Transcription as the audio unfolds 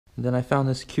And then I found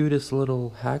this cutest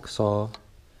little hacksaw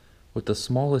with the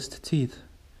smallest teeth,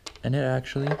 and it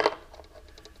actually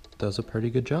does a pretty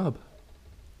good job.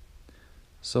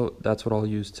 So that's what I'll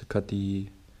use to cut the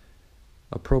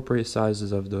appropriate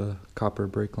sizes of the copper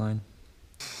brake line.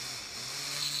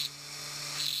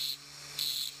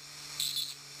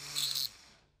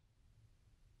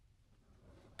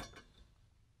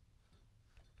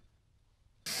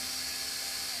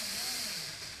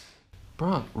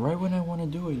 Bruh, right when I want to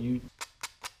do it,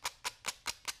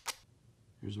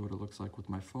 Here's what it looks like with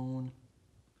my phone.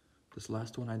 This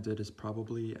last one I did is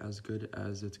probably as good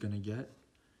as it's gonna get.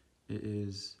 It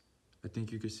is, I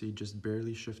think you can see, just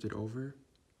barely shifted over.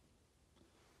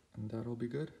 And that'll be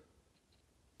good.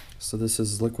 So this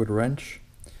is liquid wrench.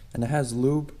 And it has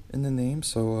lube in the name,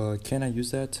 so can I use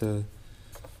that to,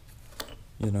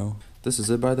 This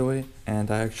is it, by the way, and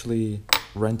I actually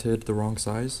rented the wrong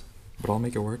size, but I'll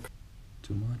make it work.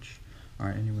 Too much.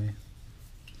 Alright, anyway.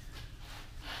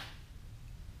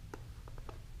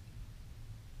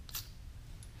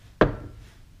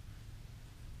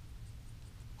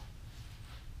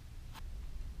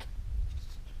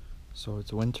 So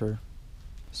it's winter.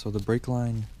 So the brake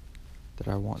line that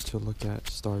I want to look at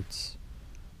starts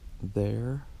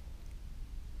there.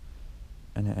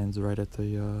 And it ends right at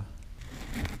the,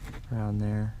 around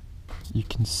there. You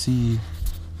can see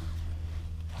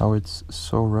how it's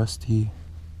so rusty.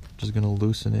 Just gonna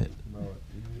loosen it.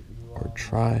 Or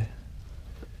try.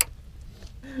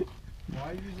 Why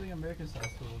are you using American style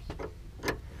tools?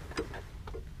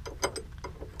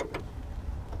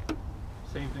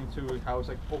 Same thing too, how it's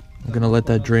like, oh, I'm gonna let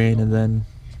that drain and then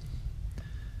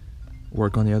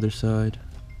work on the other side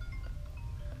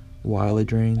while it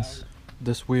drains.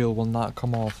 This wheel will not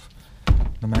come off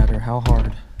no matter how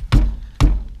hard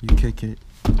you kick it.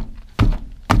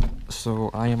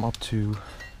 So I am up to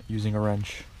using a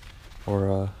wrench or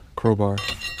a crowbar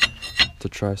to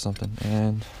try something,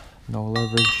 and no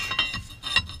leverage,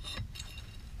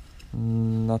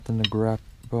 nothing to grab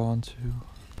onto.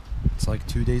 It's like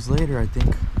 2 days later. I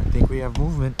think we have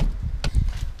movement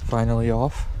finally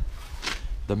off.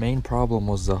 The main problem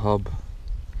was the hub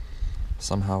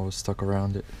somehow was stuck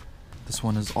around it. This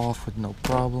one is off with no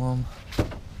problem. I'm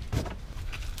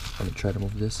gonna try to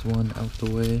move this one out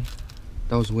the way.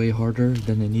 That was way harder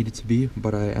than it needed to be,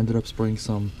 but I ended up spraying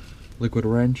some liquid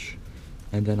wrench,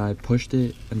 and then I pushed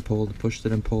it and pulled, pushed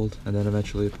it and pulled, and then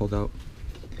eventually it pulled out.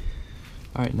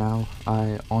 Alright, now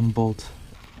I unbolt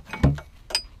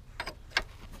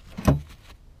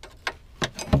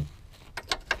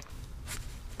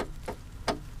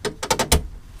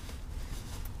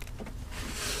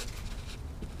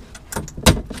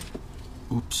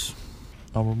Oops.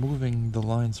 I'm removing the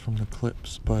lines from the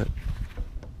clips, but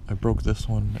I broke this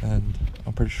one, and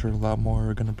I'm pretty sure a lot more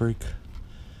are gonna break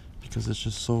because it's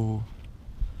just so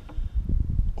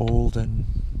old and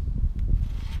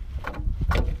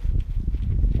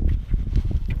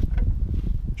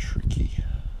tricky.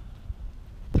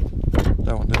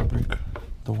 That one didn't break.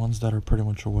 The ones that are pretty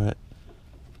much wet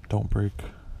don't break.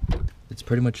 It's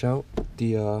pretty much out.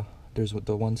 There's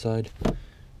the one side,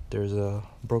 there's a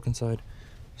broken side.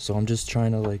 So I'm just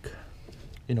trying to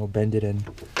bend it and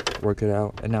work it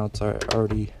out. And now it's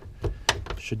already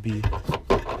should be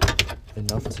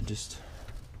enough to just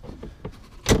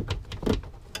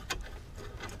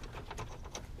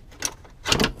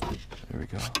there we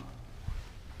go.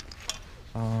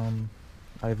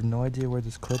 I have no idea where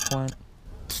this clip went.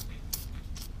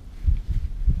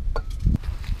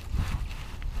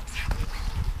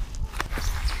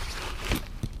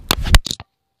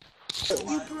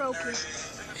 You broke it.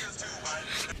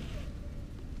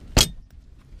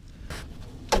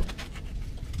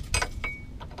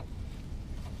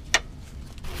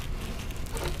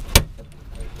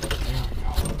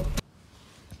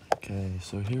 Okay,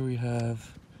 so here we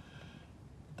have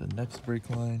the next brake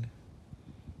line.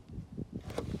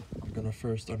 I'm gonna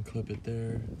first unclip it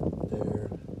there,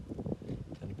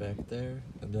 and back there,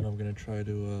 and then I'm gonna try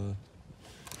to,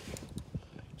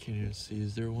 can you see,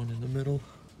 is there one in the middle?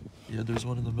 Yeah, there's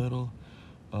one in the middle.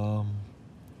 I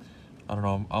don't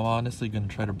know, I'm honestly gonna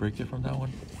try to break it from that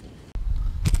one.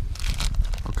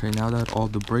 Okay, now that all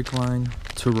the brake line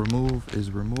to remove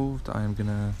is removed, I am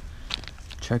gonna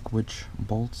check which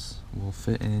bolts will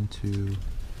fit into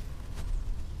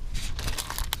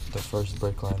the first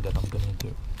brake line that I'm gonna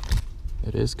do.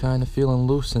 It is kind of feeling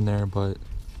loose in there, but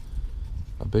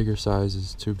a bigger size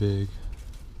is too big.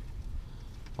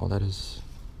 Oh, that is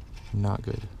not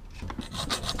good.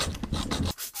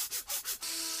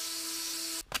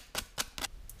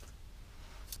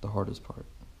 The hardest part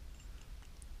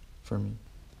for me.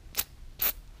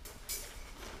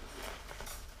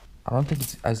 I don't think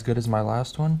it's as good as my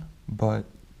last one, but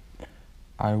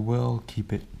I will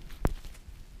keep it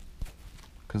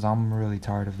because I'm really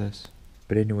tired of this.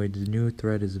 But anyway, the new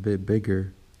thread is a bit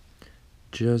bigger,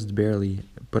 just barely,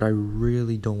 but I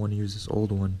really don't want to use this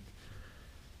old one.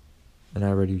 And I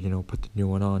already, put the new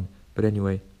one on. But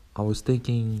anyway, I was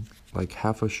thinking like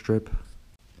half a strip.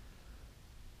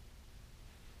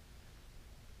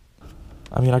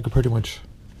 I mean, I could pretty much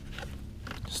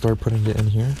start putting it in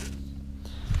here.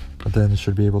 But then it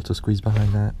should be able to squeeze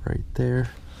behind that right there.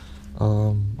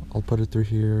 I'll put it through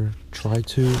here. Try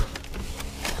to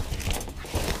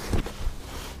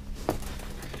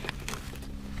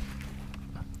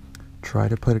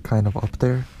put it kind of up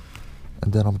there.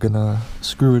 And then I'm gonna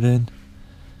screw it in,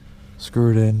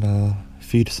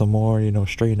 feed some more,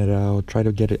 straighten it out, try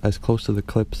to get it as close to the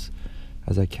clips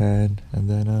as I can, and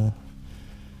then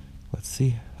let's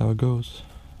see how it goes.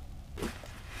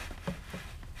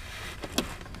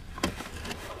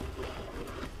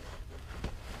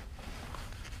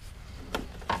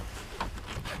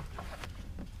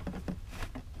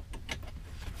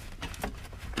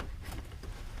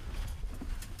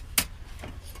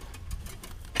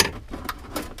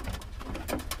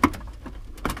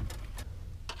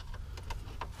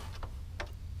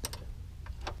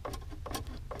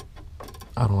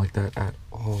 I don't like that at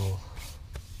all.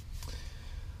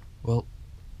 Well,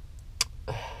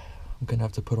 I'm gonna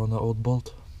have to put on the old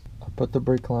bolt. I put the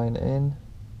brake line in.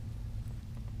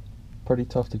 Pretty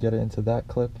tough to get it into that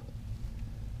clip.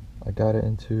 I got it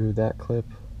into that clip.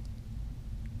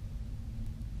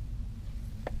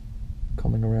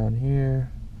 Coming around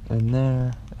here, and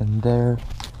there, and there,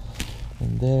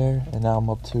 and there, and now I'm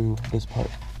up to this part.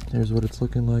 Here's what it's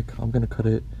looking like. I'm gonna cut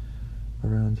it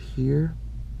around here.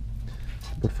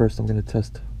 But first I'm going to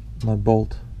test my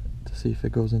bolt to see if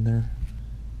it goes in there.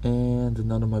 And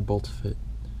none of my bolts fit.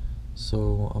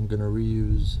 So I'm going to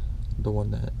reuse the one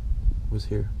that was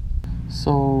here.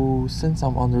 So since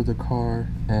I'm under the car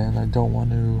and I don't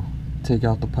want to take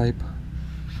out the pipe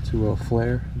to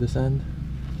flare this end,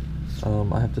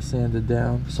 I have to sand it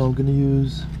down. So I'm going to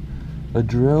use a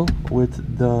drill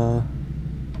with the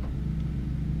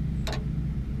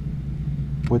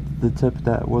tip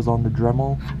that was on the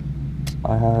Dremel.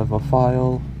 I have a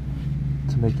file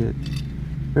to make it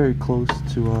very close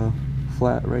to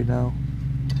flat right now,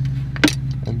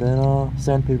 and then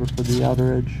sandpaper for the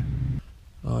outer edge.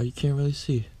 You can't really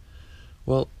see.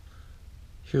 Well,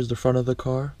 here's the front of the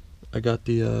car. I got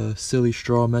the silly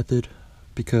straw method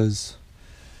because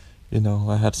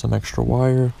I had some extra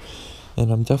wire,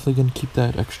 and I'm definitely gonna keep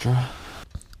that extra.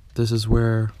 This is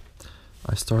where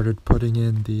I started putting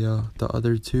in the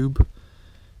other tube,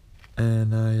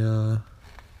 and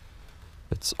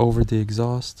it's over the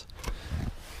exhaust.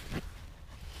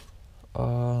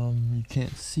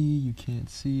 You can't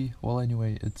see. Well,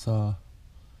 anyway, it's I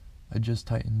just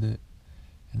tightened it,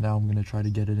 and now I'm gonna try to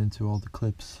get it into all the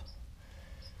clips,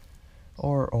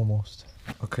 or almost.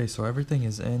 Okay, so everything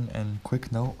is in, and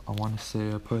quick note, I want to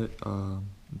say I put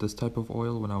this type of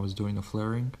oil when I was doing the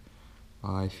flaring.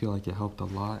 I feel like it helped a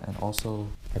lot, and also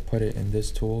I put it in this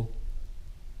tool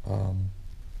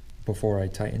before I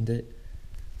tightened it.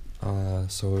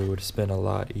 So it would spin a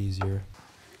lot easier.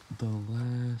 The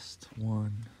last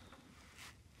one.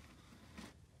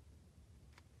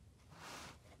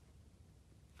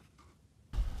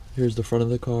 Here's the front of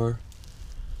the car.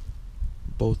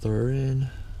 Both are in.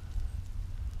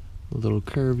 A little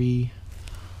curvy.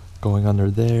 Going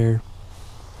under there.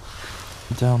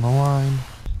 Down the line.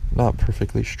 Not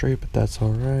perfectly straight, but that's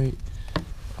alright.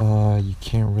 You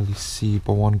can't really see,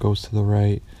 but one goes to the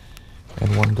right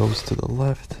and one goes to the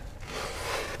left.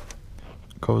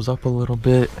 Goes up a little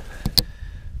bit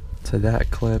to that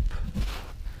clip.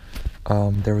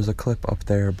 There was a clip up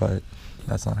there, but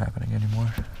that's not happening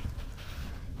anymore.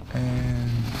 And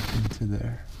into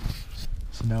there.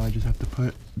 So now I just have to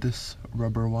put this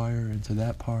rubber wire into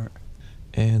that part.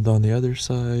 And on the other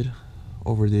side,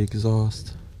 over the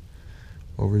exhaust,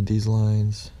 over these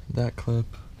lines, that clip,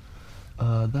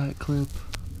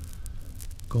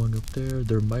 going up there.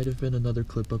 There might have been another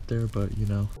clip up there, but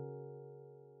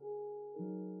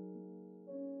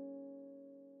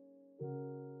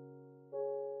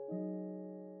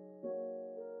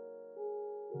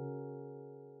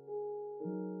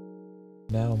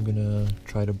Now I'm gonna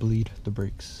try to bleed the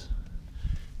brakes.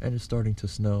 And it's starting to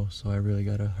snow, so I really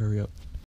gotta hurry up.